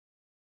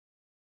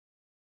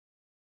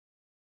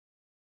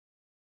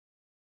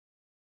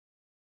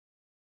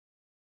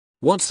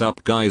What's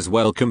up guys,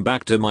 welcome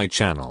back to my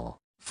channel.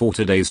 For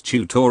today's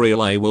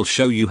tutorial I will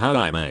show you how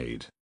I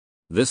made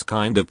this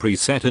kind of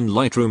preset in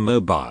Lightroom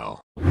Mobile.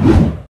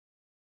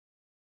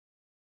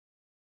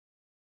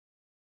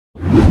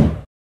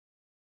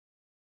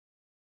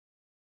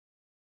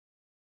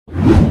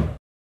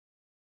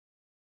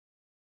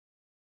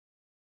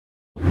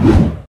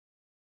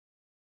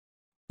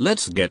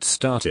 Let's get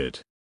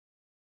started.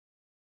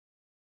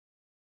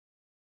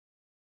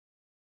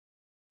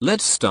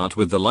 Let's start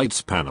with the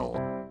lights panel.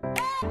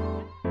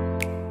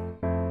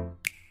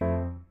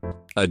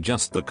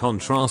 Adjust the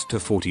contrast to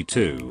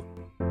 42.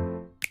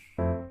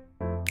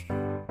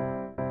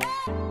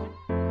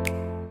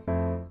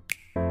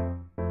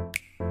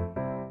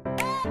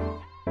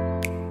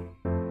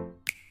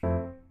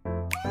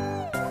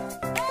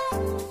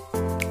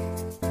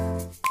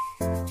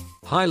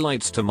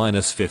 Highlights to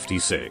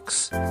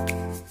 -56.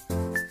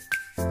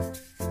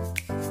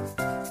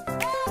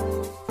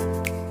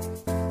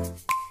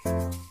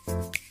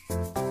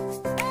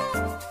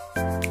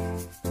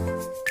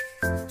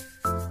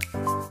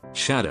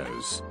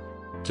 Shadows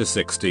to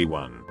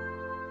 61.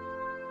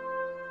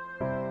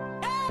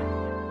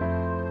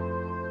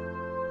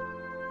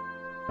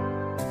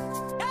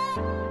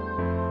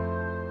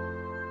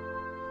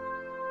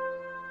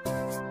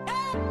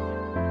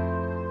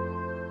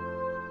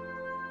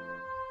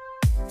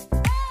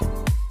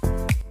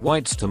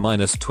 Whites to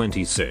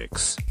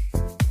 -26.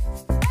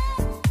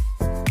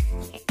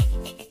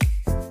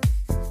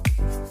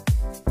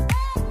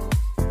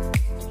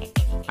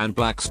 And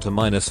blacks to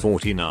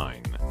 -49.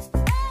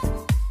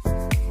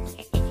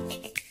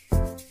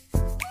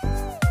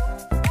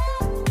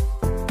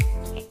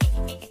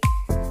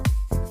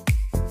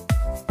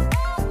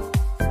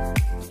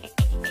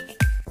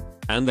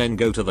 And then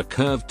go to the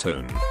curved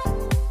tone.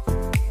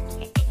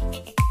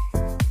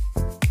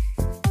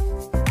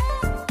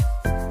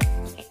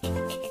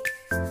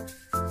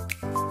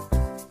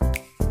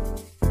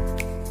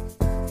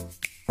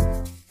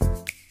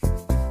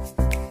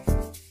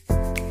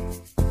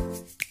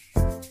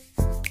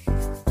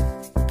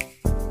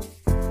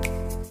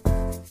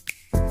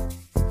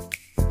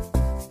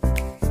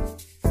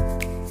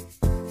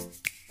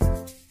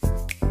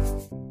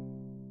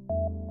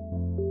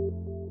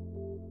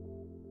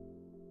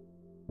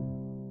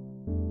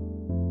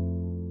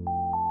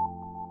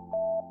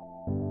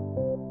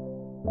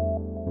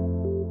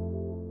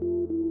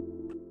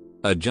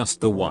 Adjust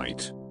the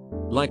white,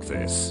 like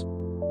this.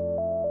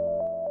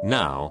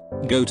 Now,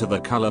 go to the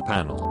color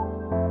panel.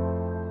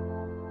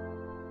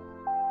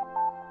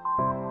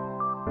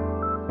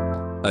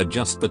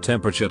 Adjust the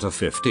temperature to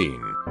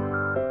 15.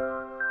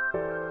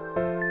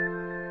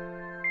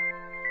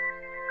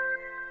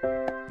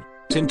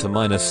 Tint to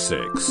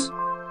 -6.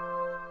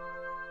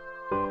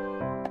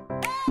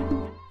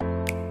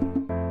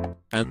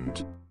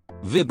 And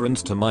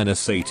vibrance to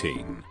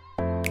 -18.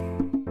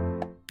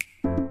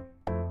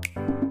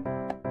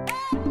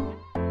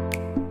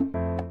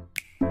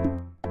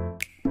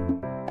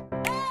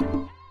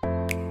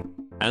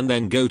 And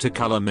then go to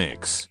color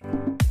mix.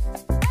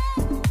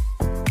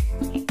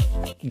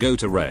 Go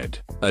to red,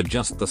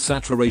 adjust the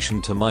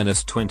saturation to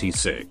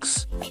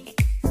 -26.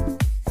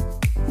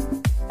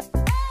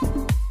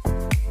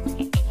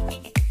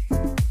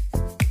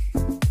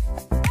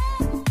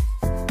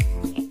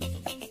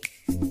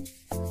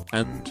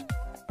 And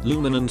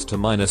luminance to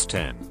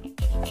 -10.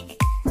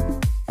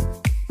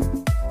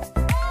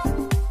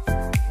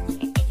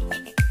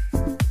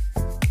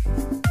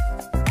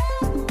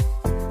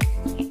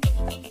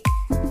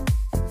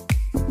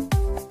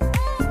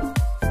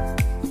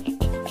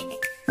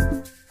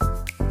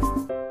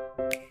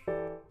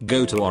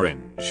 Go to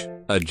orange,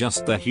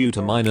 adjust the hue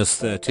to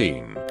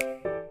 -13.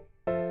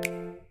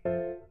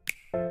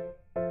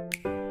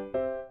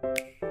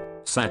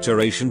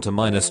 Saturation to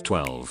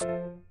 -12.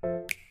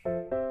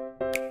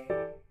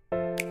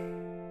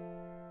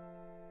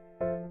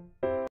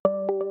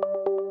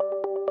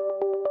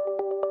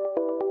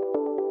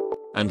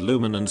 And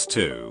luminance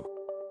to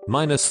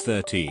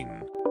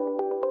 -13.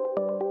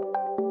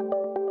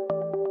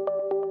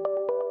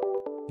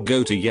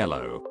 Go to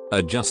yellow,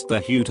 adjust the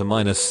hue to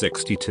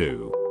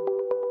 -62.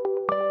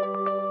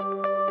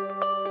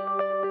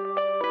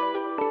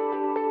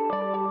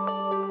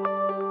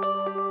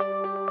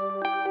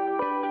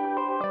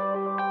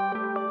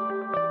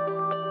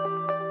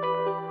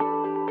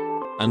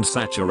 And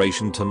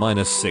saturation to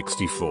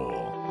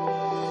 -64.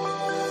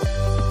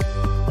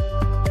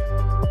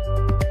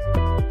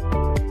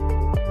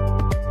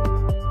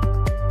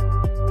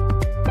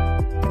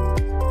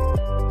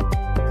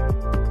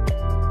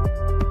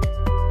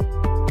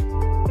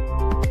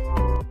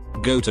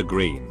 Go to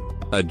green,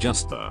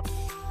 adjust the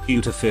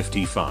hue to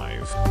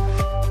 55.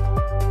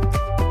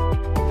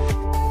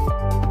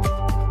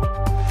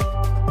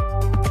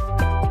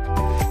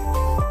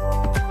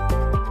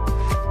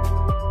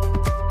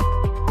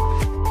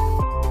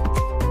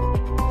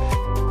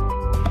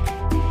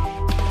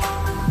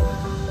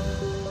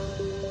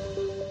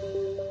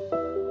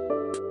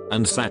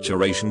 And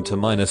saturation to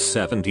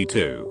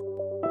 -72.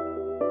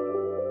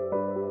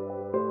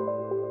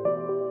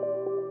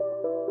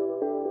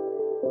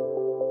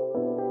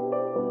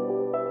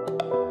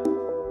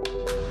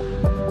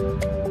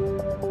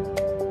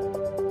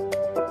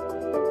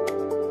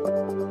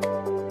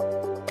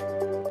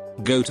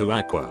 Go to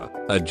Aqua,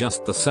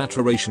 adjust the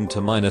saturation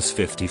to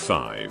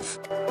 -55.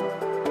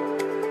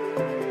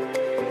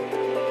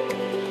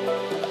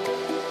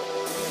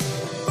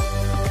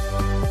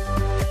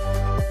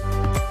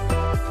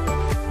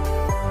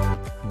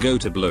 Go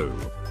to Blue.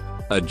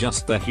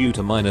 Adjust the hue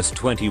to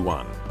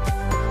 -21.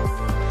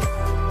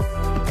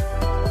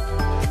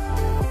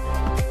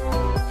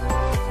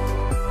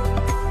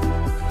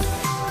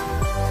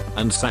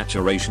 And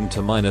saturation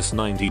to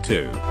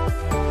 -92.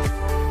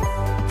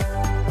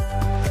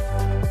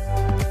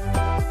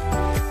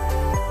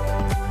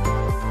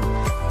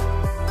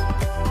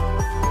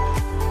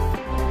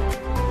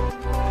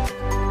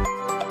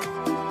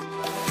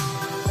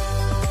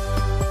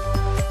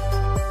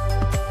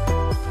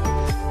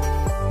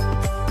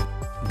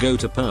 Go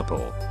to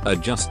Purple,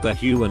 adjust the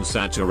hue and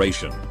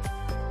saturation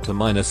to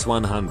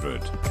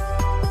 -100.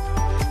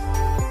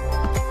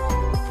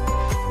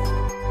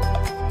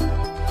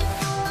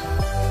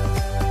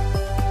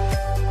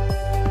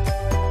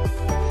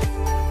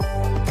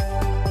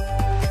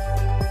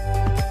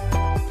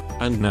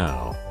 And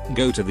now,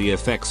 go to the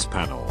Effects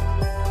panel.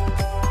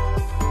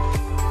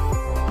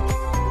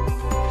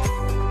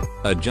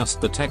 Adjust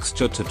the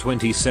texture to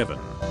 27.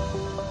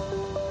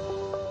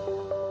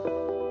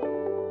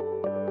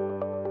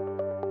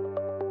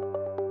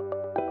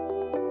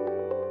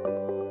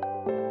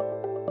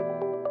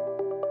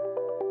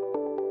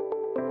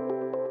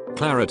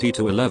 Clarity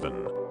to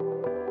 11.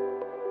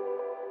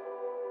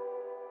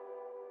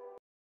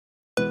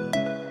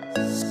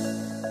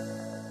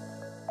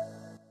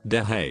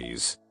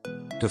 Dehaze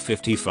to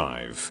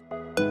 55.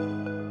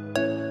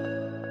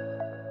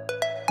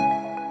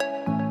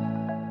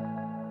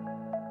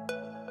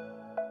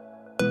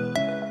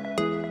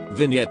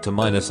 Vignette to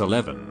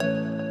 -11.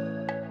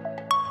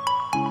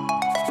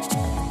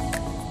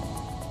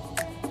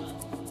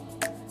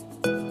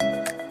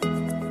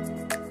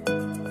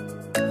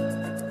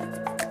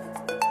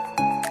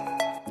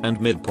 And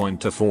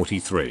midpoint to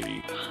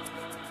 43.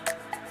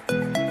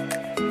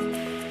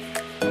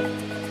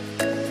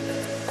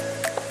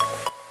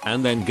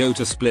 And then go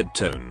to Split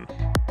Tone.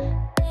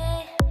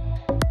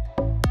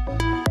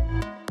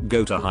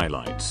 Go to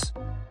Highlights.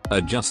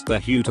 Adjust the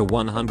hue to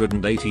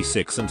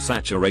 186 and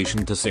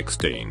saturation to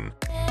 16.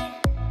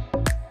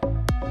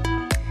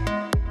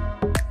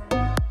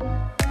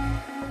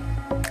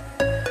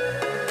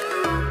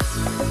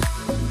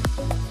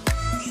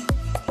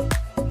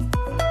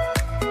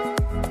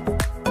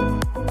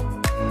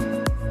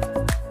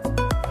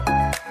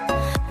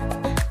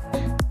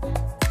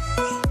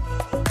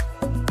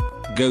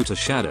 Go to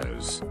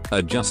Shadows,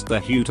 adjust the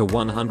hue to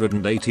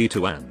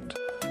 182 and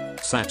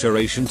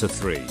saturation to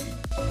 3.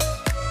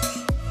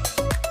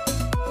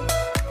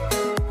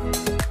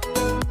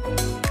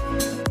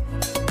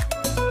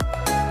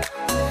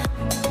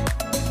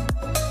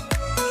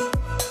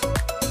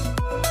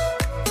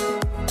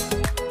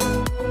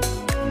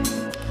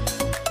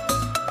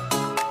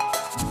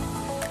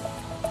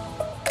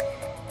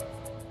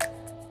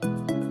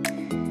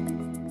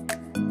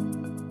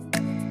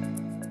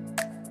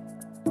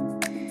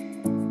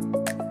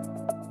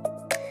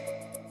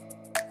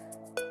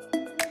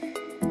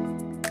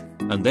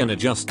 And then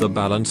adjust the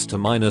balance to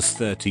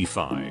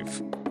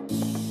 -35.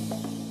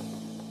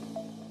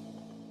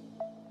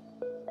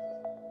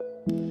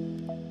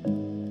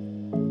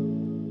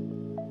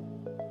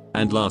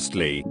 And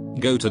lastly,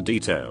 go to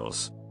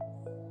Details.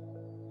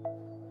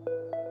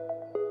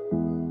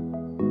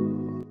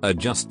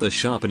 Adjust the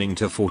sharpening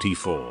to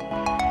 44.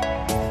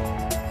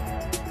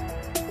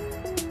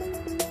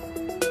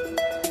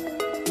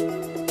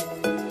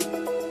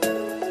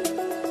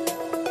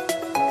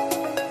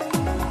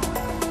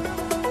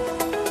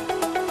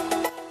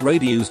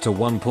 Radius to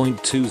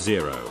 1.20.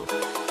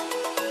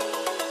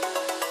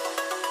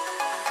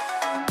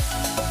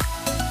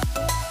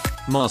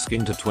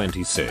 Masking to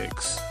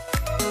 26.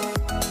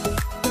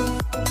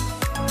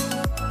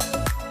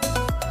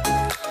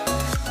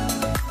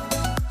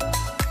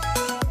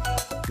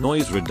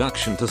 Noise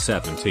reduction to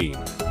 17.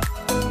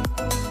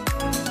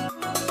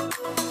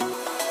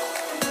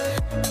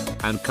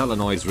 And color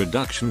noise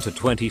reduction to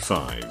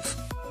 25.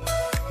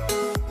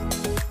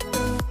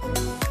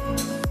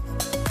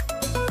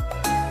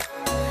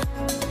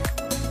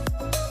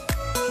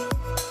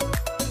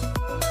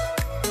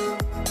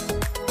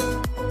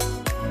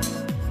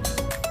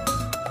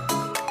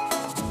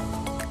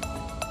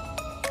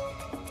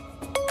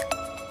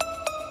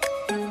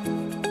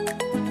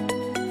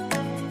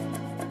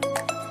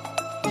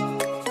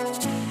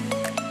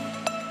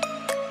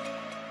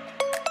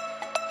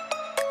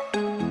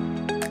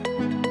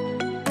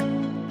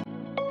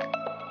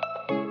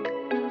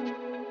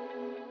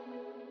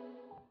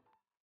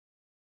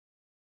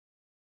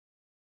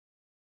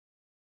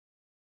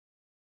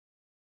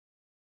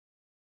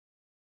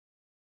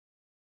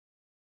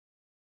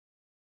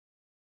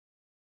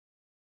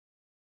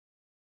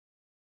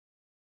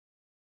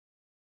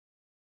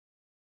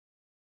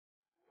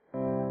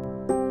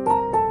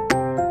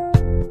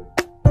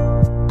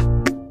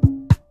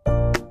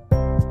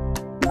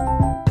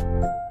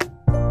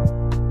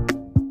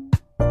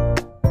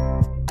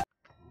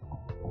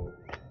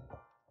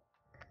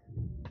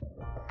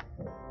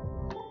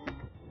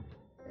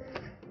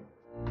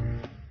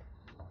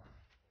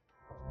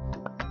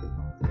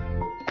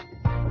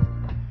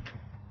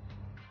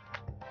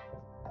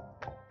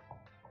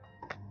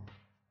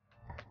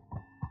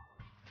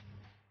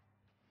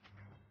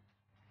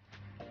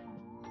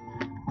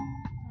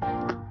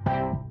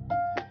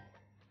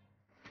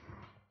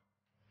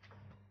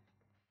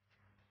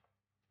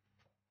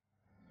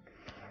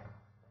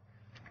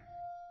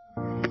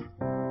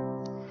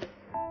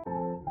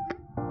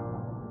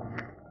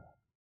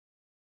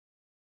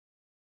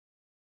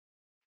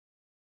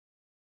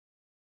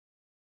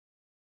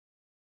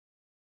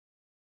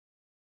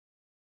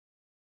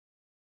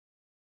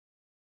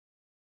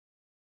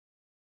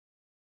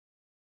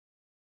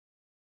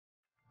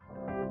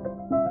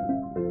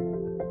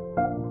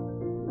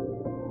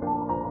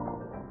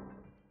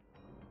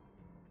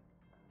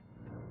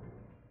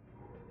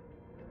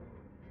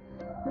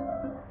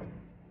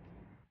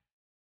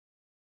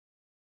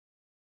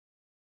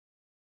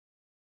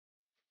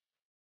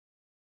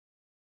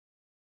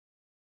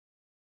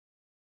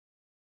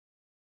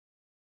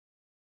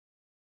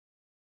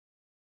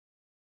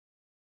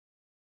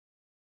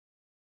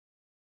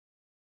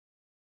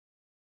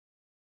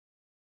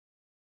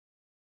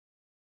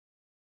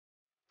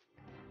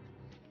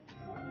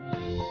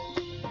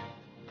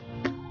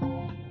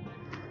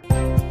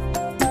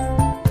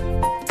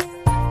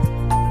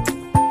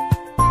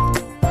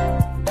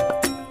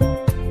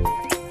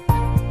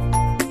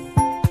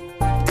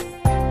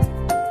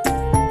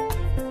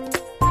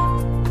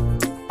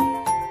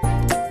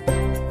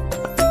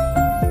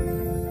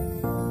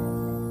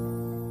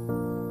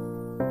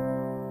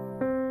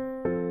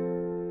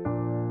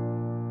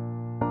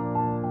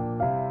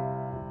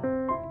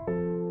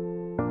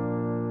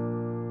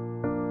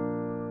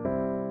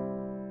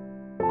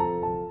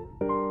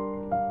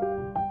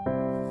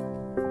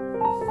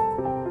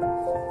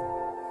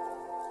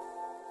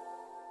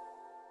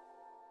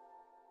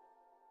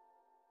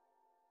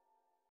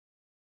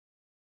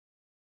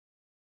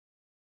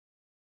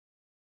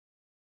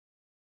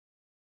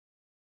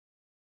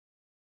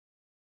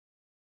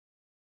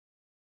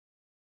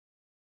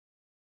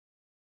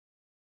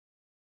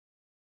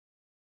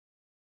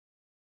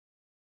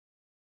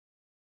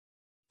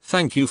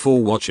 Thank you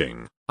for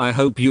watching. I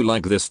hope you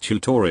like this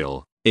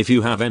tutorial. If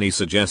you have any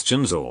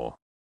suggestions or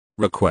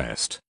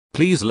request,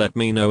 please let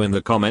me know in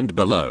the comment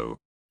below.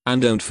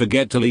 And don't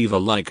forget to leave a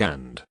like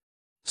and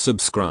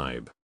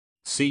subscribe.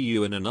 See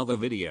you in another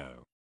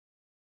video.